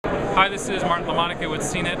Hi, this is Martin LaMonica with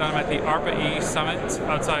CNET. I'm at the ARPA-E Summit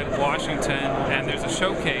outside Washington, and there's a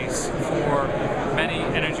showcase for many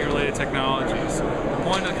energy-related technologies. The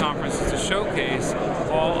point of the conference is to showcase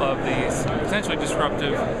all of these potentially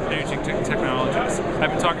disruptive energy technologies. I've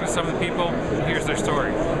been talking to some of the people, and here's their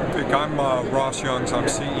story. I'm Ross Youngs. I'm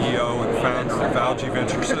CEO and founder of Algae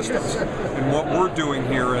Venture Systems. And what we're doing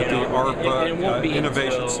here at the ARPA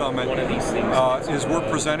Innovation Summit is we're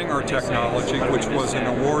presenting our technology, which was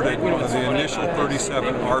awarded the initial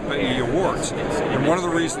 37 ARPA-E awards. And one of the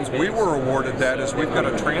reasons we were awarded that is we've got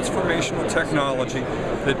a transformational technology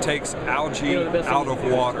that takes algae out of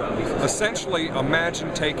water. Essentially,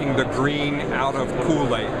 imagine taking the green out of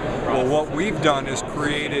Kool-Aid. Well, what we've done is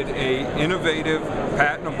created an innovative,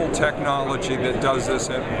 patentable technology that does this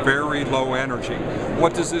at very low energy.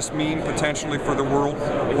 What does this mean potentially for the world?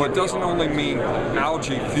 Well, it doesn't only mean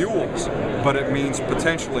algae fuels, but it means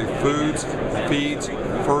potentially foods, feeds,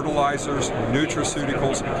 fertilizers,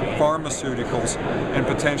 nutraceuticals, pharmaceuticals, and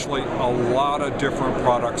potentially a lot of different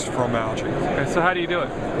products from algae. Okay, so how do you do it?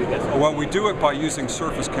 Well, we do it by using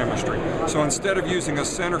surface chemistry. So instead of using a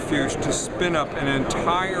centrifuge to spin up an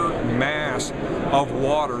entire mass of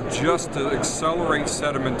water just to accelerate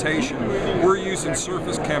sedimentation, we're using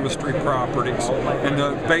surface chemistry properties and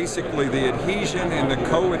basically the adhesion and the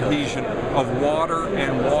co-adhesion of water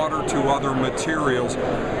and water to other materials,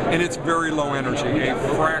 and it's very low energy, a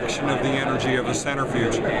fraction of the energy of a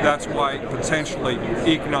centrifuge. That's why potentially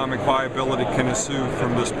economic viability can ensue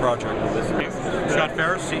from this project. Scott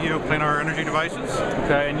Ferris, CEO of Planar Energy Devices.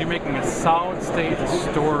 Okay, and you're making a solid-state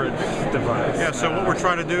storage device. Yeah, so what we're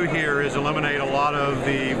trying to do here is eliminate a lot of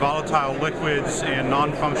the volatile liquids and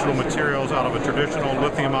non-functional materials out of a traditional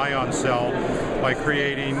lithium-ion cell by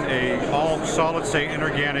creating a all solid-state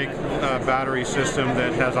inorganic battery system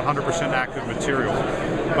that has 100% active material.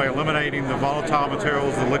 By eliminating the volatile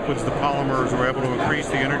materials, the liquids, the polymers, we're able to increase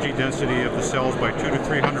the energy density of the cells by 200 to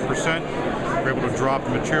 300%. We're able to drop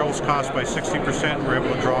the materials cost by 60%. We're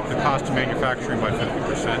able to drop the cost of manufacturing by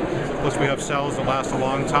 50%. Plus, we have cells that last a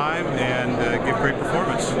long time and give great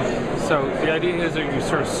performance. So the idea is that you're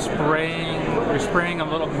sort of spraying a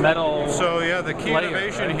little metal. So yeah, the key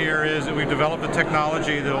innovation here is that we've developed a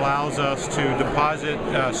technology that allows us to deposit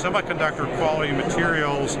semiconductor quality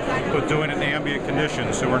materials, but doing it in ambient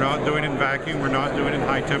conditions. So we're not doing it in vacuum, we're not doing it in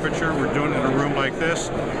high temperature, we're doing it in a room like this.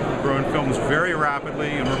 We're growing films very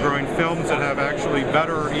rapidly, and we're growing films that have actually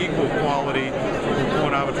better or equal quality than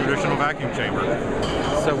pulling out of a traditional vacuum chamber.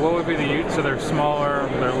 So what would be the use? So they're smaller,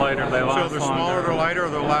 they're lighter, they last longer? So they're smaller, they're lighter,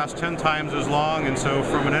 they'll last 10 times as long, and so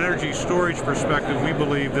from an energy storage perspective, we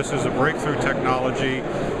believe this is a breakthrough technology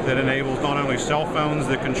that enables not only cell phones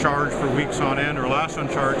that can charge for weeks on end or last on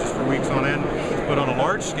charges for weeks on end, but on a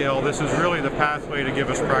large scale, this is really the pathway to give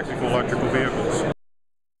us practical electrical vehicles.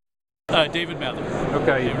 David Mather.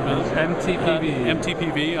 Okay, MTPV.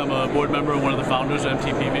 MTPV, I'm a board member and one of the founders of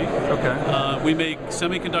MTPV. Okay. We make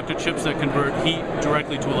semiconductor chips that convert heat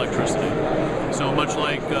directly to electricity. So much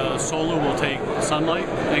like solar will take sunlight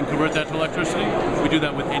and convert that to electricity, we do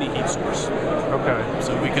that with any heat source. Okay.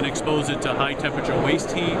 So we can expose it to high temperature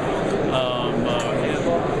waste heat,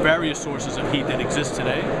 various sources of heat that exist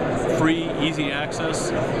today, free, easy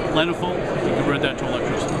access, plentiful, we convert that to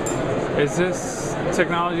electricity. Is this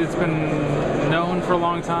technology that's been known for a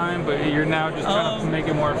long time, but you're now just trying to make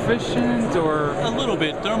it more efficient, or? A little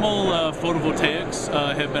bit. Thermal photovoltaics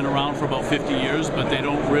have been around for about 50 years, but they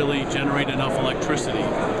don't really generate enough electricity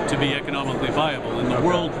to be economically viable. And the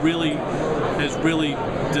world has really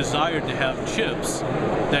desired to have chips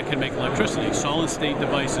that can make electricity. Solid-state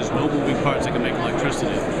devices, no moving parts that can make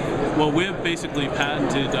electricity. Well, we've basically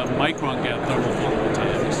patented micron gap thermal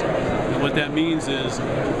photovoltaics. What that means is,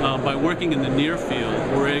 by working in the near field,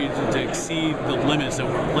 we're able to exceed the limits that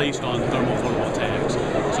were placed on thermal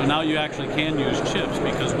photovoltaics. So now you actually can use chips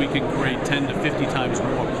because we can create 10 to 50 times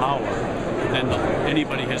more power than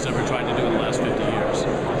anybody has ever tried to do in the last 50 years.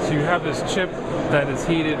 So you have this chip that is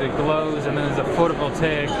heated, it glows, and then there's a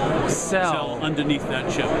photovoltaic cell underneath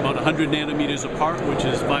that chip, about 100 nanometers apart, which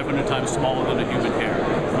is 500 times smaller than a human hair.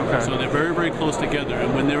 Okay. So they're very, very close together,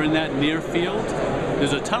 and when they're in that near field,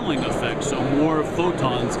 there's a tunneling effect, so more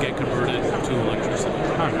photons get converted to electricity.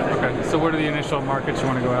 Okay, so what are the initial markets you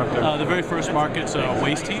want to go after? The very first markets are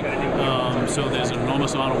waste heat. So there's an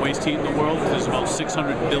enormous amount of waste heat in the world. There's about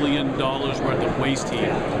 $600 billion worth of waste heat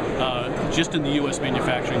just in the U.S.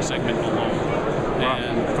 manufacturing segment alone. Wow.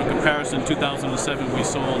 And for comparison, in 2007 we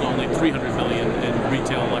sold only $300 billion in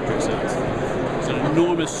retail electric sales. It's an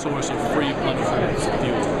enormous source of free, plentiful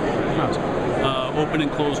fuel. Open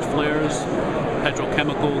and closed flares,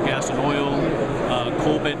 petrochemical, gas and oil,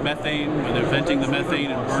 coal bed methane, where they're venting the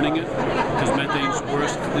methane and burning it, because methane's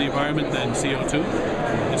worse for the environment than CO2.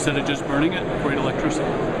 Instead of just burning it, create electricity.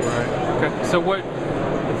 Right. Okay. So what,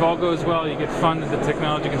 if all goes well, you get funded, the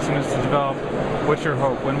technology continues to develop, what's your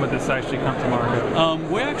hope? When would this actually come to market?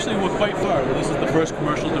 We're quite far. This is the first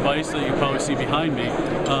commercial device that you probably see behind me.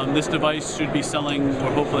 This device should be selling,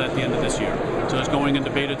 we're hopeful, at the end of this year. So it's going into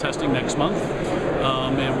beta testing next month,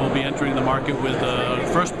 and we'll be entering the market with the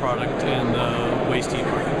first product in the waste heat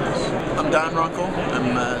marketplace. I'm Don Runkle.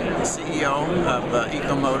 I'm CEO of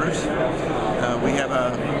Eco Motors. We have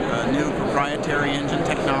a new proprietary engine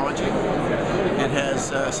technology. It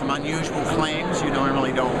has some unusual claims you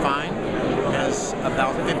normally don't find. It has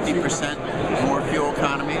about 50% more fuel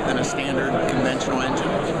economy than a standard conventional engine.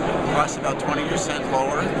 Costs about 20%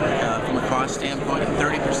 lower from a cost standpoint,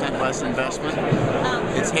 30% less investment.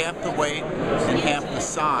 It's half the weight and half the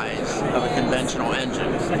size of a conventional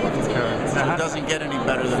engine. So it doesn't get any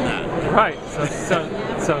better than that. Right.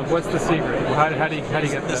 So what's the secret? How do you get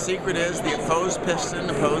that? The secret is the opposed piston,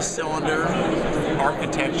 opposed cylinder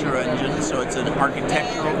architecture engine. So it's an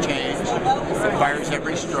architectural change. It fires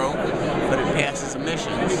every stroke, but it passes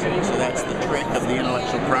emissions. So that's the trick of the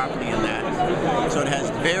intellectual property in that. So it has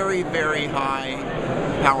very, very high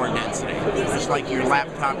power density. Just like your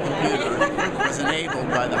laptop computer was enabled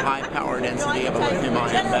by the high power density of a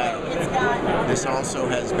lithium-ion battery. This also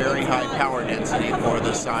has very high power density for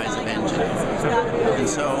the size of engine. And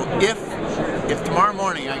so if tomorrow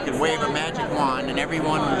morning I could wave a magic wand and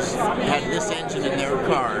everyone had this engine in their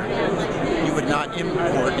car, you would not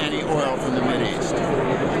import any oil from the Mideast.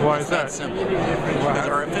 Why is that? It's that simple. Because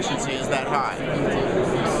our efficiency is that high.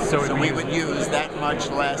 So we would use that much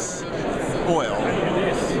less oil,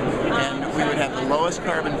 and we would have the lowest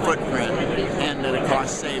carbon footprint and at a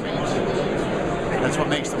cost savings. That's what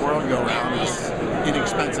makes the world go round, is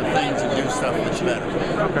inexpensive things and do stuff that's better.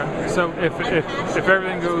 Okay. So if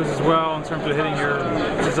everything goes as well in terms of hitting your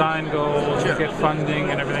design goals, you get funding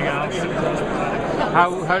and everything else,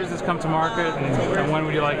 how does this come to market, and when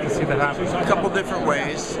would you like to see that happen? A couple different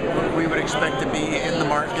ways. We would expect to be in the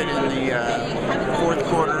market in the fourth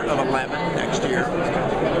quarter of 11 next year,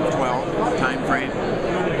 12 time frame.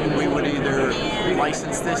 We would either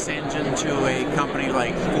license this engine to a company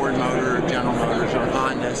like Ford Motor, or General Motors, or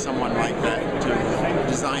Honda, someone like that, to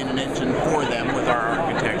design an engine for them with our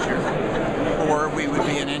architecture. Or we would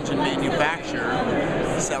be an engine manufacturer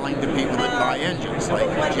selling to people that buy engines, like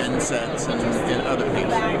gensets and other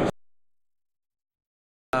people.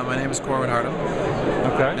 My name is Corwin Hardham.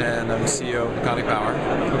 Okay. And I'm CEO of Makani Power.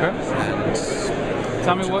 Okay. And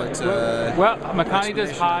tell me well, Makani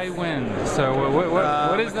does high wind. So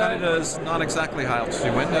what is that? Makani does not exactly high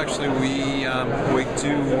altitude wind. Actually, we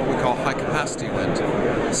do what we call high capacity wind.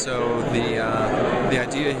 So the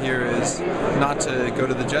idea here is not to go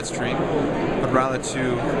to the jet stream, but rather to,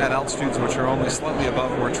 at altitudes which are only slightly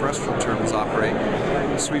above where terrestrial turbines operate,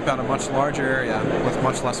 sweep out a much larger area with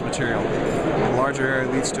much less material. The larger area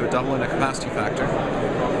leads to a doubling of capacity factor,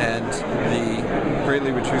 and the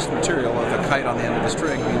greatly reduced material of a kite on the end of the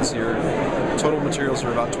string means your total materials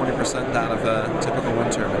are about 20% that of a typical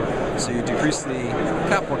wind turbine. So you decrease the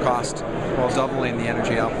capital cost while doubling the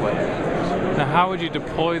energy output. Now, how would you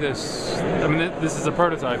deploy this? I mean, this is a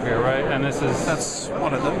prototype here, right? And that's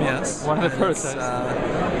one of them, yes. One of the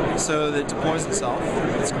prototypes. So it deploys itself.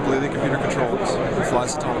 It's completely computer controlled. It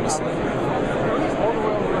flies autonomously.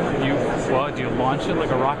 Do you launch it like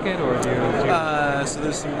a rocket, or do you? So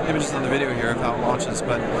there's some images on the video here of how it launches,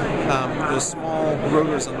 but there's small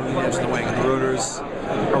rotors on the edge of the wing, and the rotors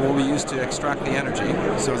are what we use to extract the energy.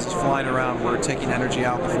 So as it's flying around, we're taking energy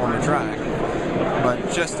out in the form of drag.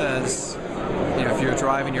 But just as if you're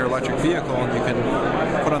driving your electric vehicle and you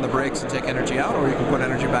can put on the brakes and take energy out, or you can put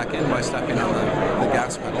energy back in by stepping on the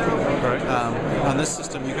gas pedal. Right. On this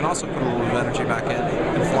system, you can also put a little bit of energy back in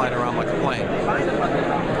and fly it around like a plane.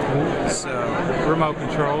 So remote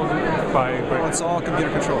controlled by. Well, it's all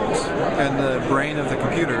computer controls, and the brain of the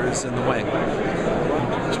computer is in the wing.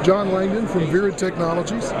 It's John Langdon from Virid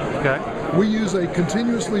Technologies. Okay. We use a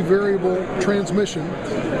continuously variable transmission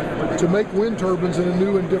to make wind turbines in a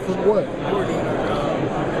new and different way.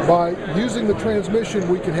 By using the transmission,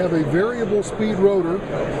 we can have a variable speed rotor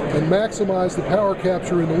and maximize the power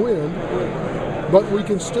capture in the wind, but we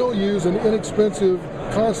can still use an inexpensive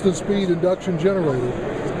constant speed induction generator,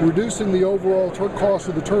 reducing the overall cost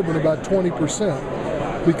of the turbine about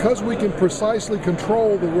 20%. Because we can precisely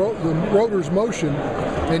control the rotor's motion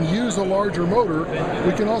and use a larger motor,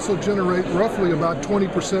 we can also generate roughly about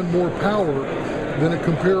 20% more power than a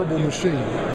comparable machine.